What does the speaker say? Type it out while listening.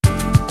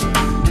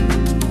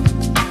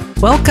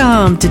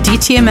Welcome to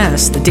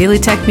DTMS, the Daily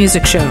Tech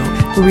Music Show,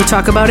 where we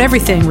talk about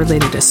everything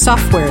related to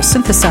software,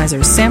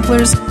 synthesizers,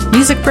 samplers,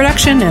 music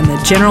production, and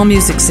the general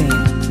music scene.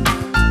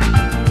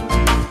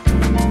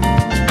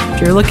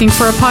 If you're looking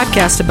for a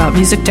podcast about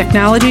music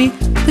technology,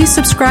 please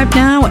subscribe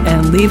now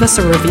and leave us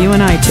a review in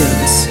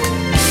iTunes.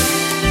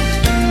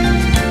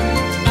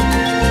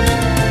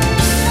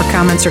 For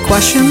comments or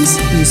questions,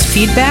 use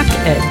feedback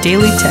at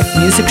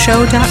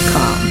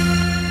dailytechmusicshow.com.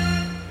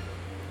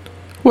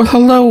 Well,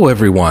 hello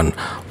everyone.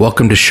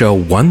 Welcome to show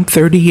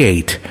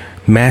 138,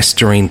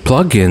 Mastering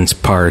Plugins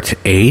Part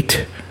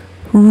 8,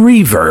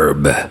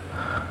 Reverb.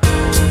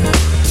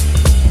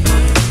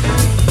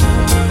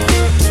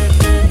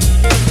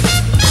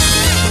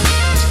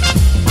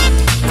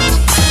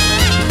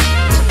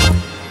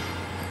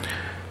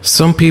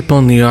 Some people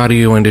in the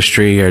audio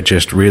industry are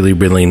just really,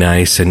 really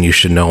nice, and you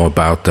should know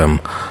about them.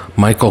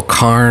 Michael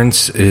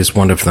Carnes is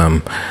one of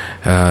them.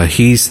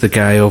 He's the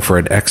guy over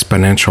at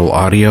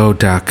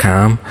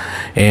exponentialaudio.com,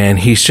 and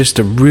he's just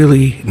a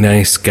really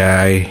nice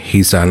guy.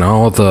 He's on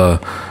all the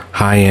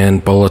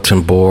high-end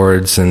bulletin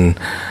boards and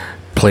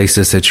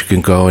places that you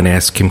can go and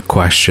ask him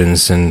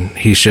questions, and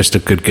he's just a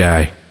good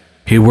guy.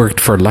 He worked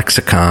for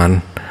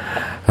Lexicon,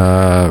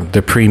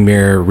 the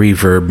premier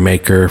reverb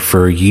maker,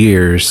 for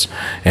years,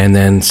 and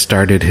then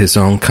started his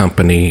own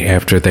company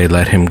after they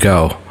let him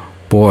go.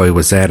 Boy,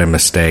 was that a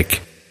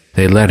mistake.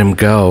 They let him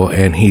go,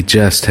 and he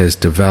just has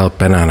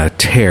been on a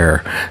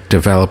tear,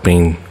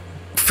 developing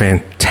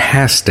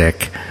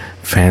fantastic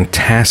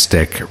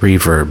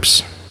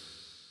reverbs.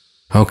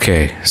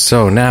 Okay,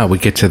 so now we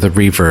get to the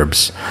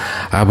reverbs.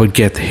 I would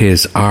get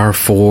his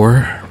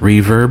R4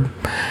 reverb,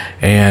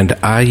 and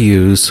I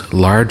use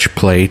large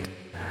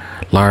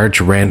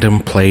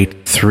random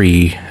plate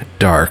 3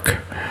 dark.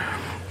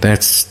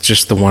 That's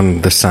just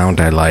the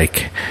sound I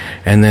like.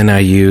 And then I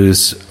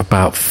use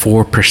about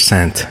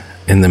 4%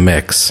 in the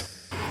mix.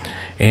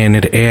 And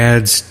it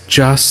adds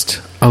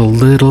just a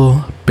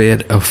little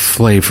bit of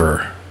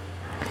flavor.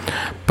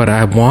 But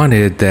I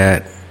wanted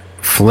that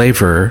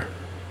flavor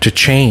to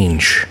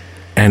change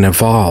and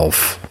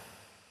evolve,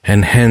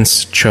 and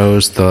hence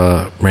chose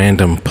the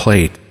random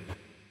plate.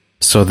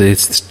 So that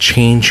it's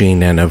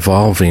changing and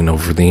evolving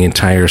over the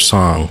entire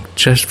song,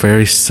 just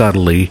very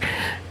subtly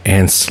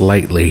and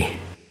slightly.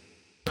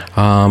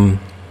 In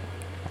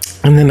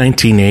the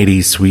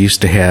 1980s, we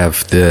used to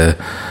have the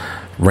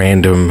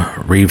random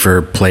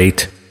reverb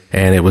plate,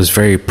 and it was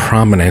very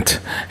prominent,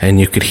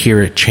 and you could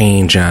hear it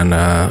change on,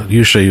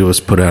 usually it was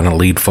put on a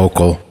lead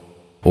vocal,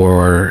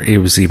 or it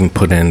was even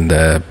put in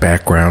the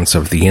backgrounds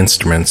of the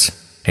instruments,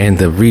 and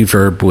the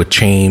reverb would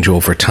change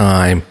over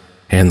time,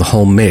 and the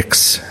whole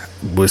mix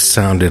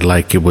sounded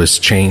like it was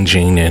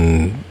changing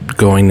and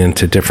going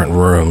into different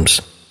rooms.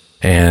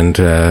 And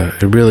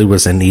it really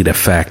was a neat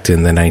effect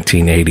in the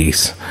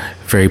 1980s.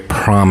 Very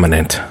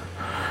prominent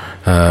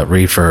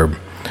reverb.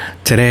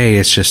 Today,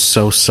 it's just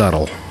so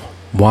subtle.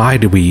 Why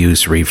do we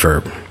use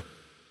reverb?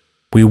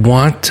 We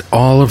want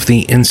all of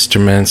the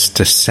instruments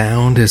to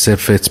sound as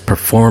if it's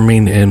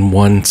performing in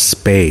one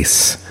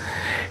space.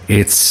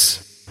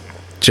 It's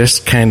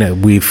just kind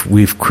of,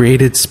 we've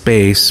created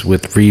space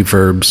with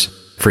reverbs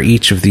for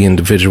each of the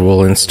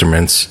individual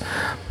instruments,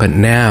 but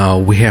now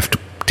we have to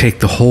take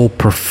the whole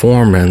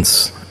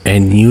performance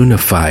and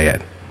unify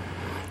it.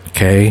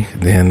 Okay,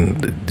 then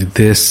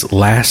this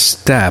last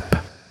step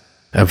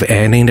of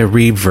adding a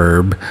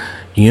reverb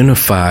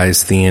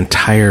unifies the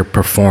entire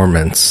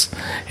performance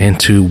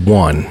into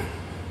one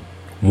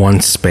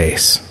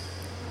space,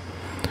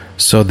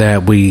 so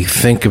that we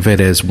think of it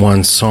as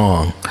one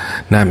song,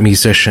 not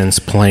musicians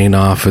playing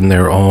off in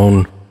their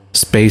own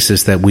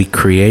spaces that we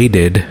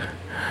created.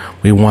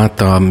 We want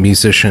the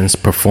musicians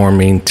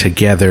performing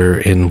together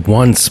in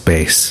one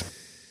space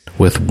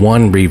with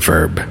one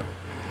reverb.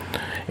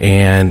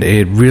 And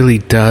it really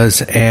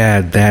does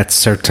add that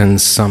certain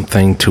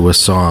something to a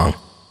song.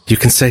 You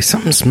can say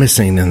something's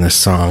missing in this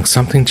song.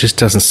 Something just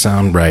doesn't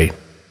sound right.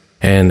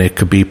 And it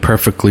could be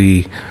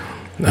perfectly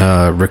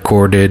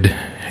recorded,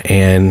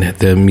 and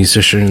the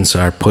musicians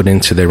are put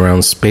into their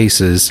own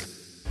spaces,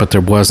 but there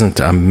wasn't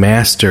a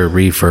master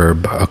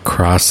reverb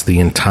across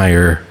the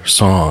entire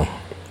song.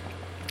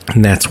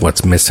 And that's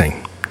what's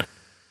missing.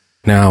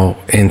 Now,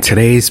 in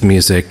today's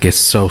music, it's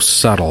so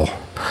subtle.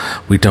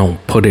 We don't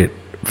put it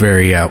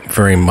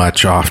very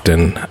much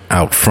often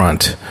out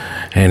front,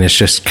 and it's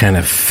just kind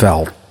of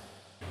felt.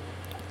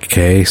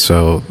 Okay,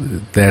 so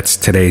that's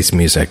today's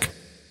music.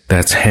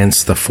 That's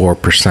hence the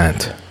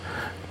 4%.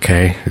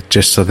 Okay,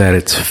 just so that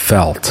it's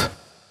felt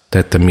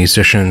that the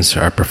musicians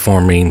are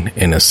performing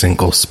in a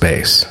single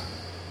space.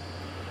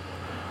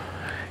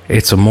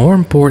 It's a more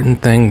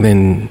important thing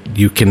than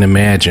you can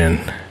imagine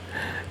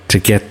to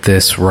get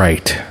this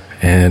right,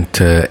 and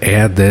to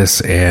add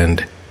this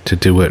and to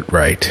do it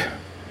right.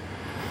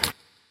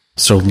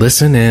 So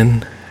listen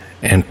in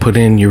and put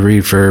in your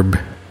reverb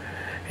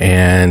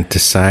and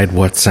decide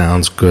what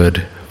sounds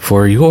good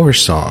for your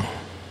song.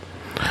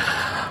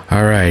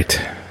 All right.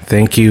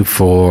 Thank you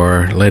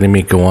for letting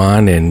me go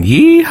on, and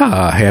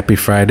yeehaw, happy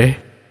Friday.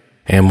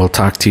 And we'll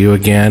talk to you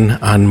again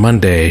on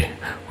Monday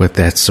with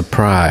that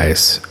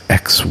surprise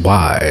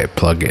XY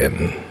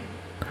plugin.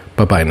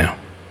 Bye-bye now.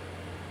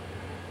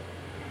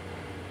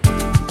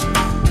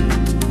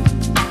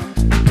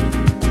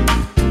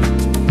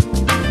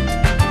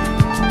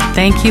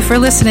 Thank you for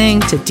listening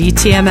to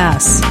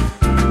DTMS.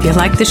 If you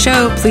like the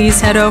show, please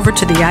head over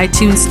to the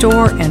iTunes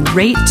Store and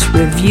rate,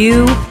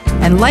 review,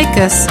 and like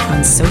us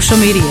on social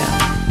media.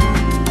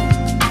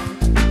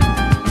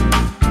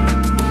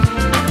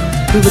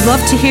 We would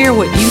love to hear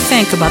what you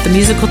think about the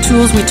musical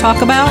tools we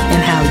talk about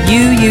and how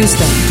you use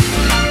them.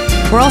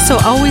 We're also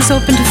always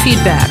open to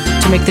feedback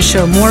to make the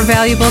show more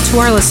valuable to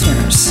our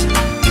listeners.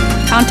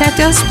 Contact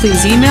us,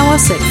 please email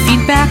us at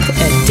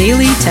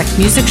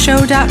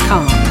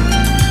feedback@dailytechmusicshow.com.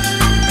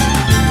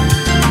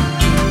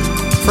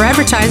 For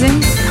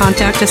advertising,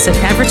 contact us at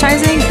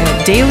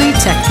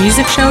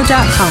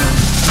advertising@dailytechmusicshow.com.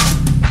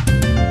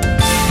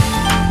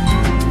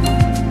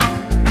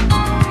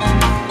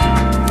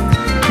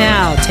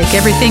 Now, take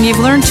everything you've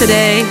learned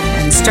today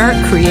and start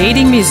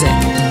creating music.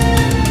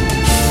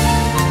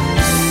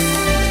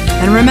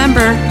 And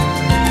remember,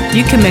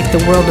 you can make the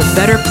world a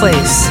better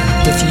place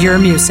with your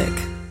music.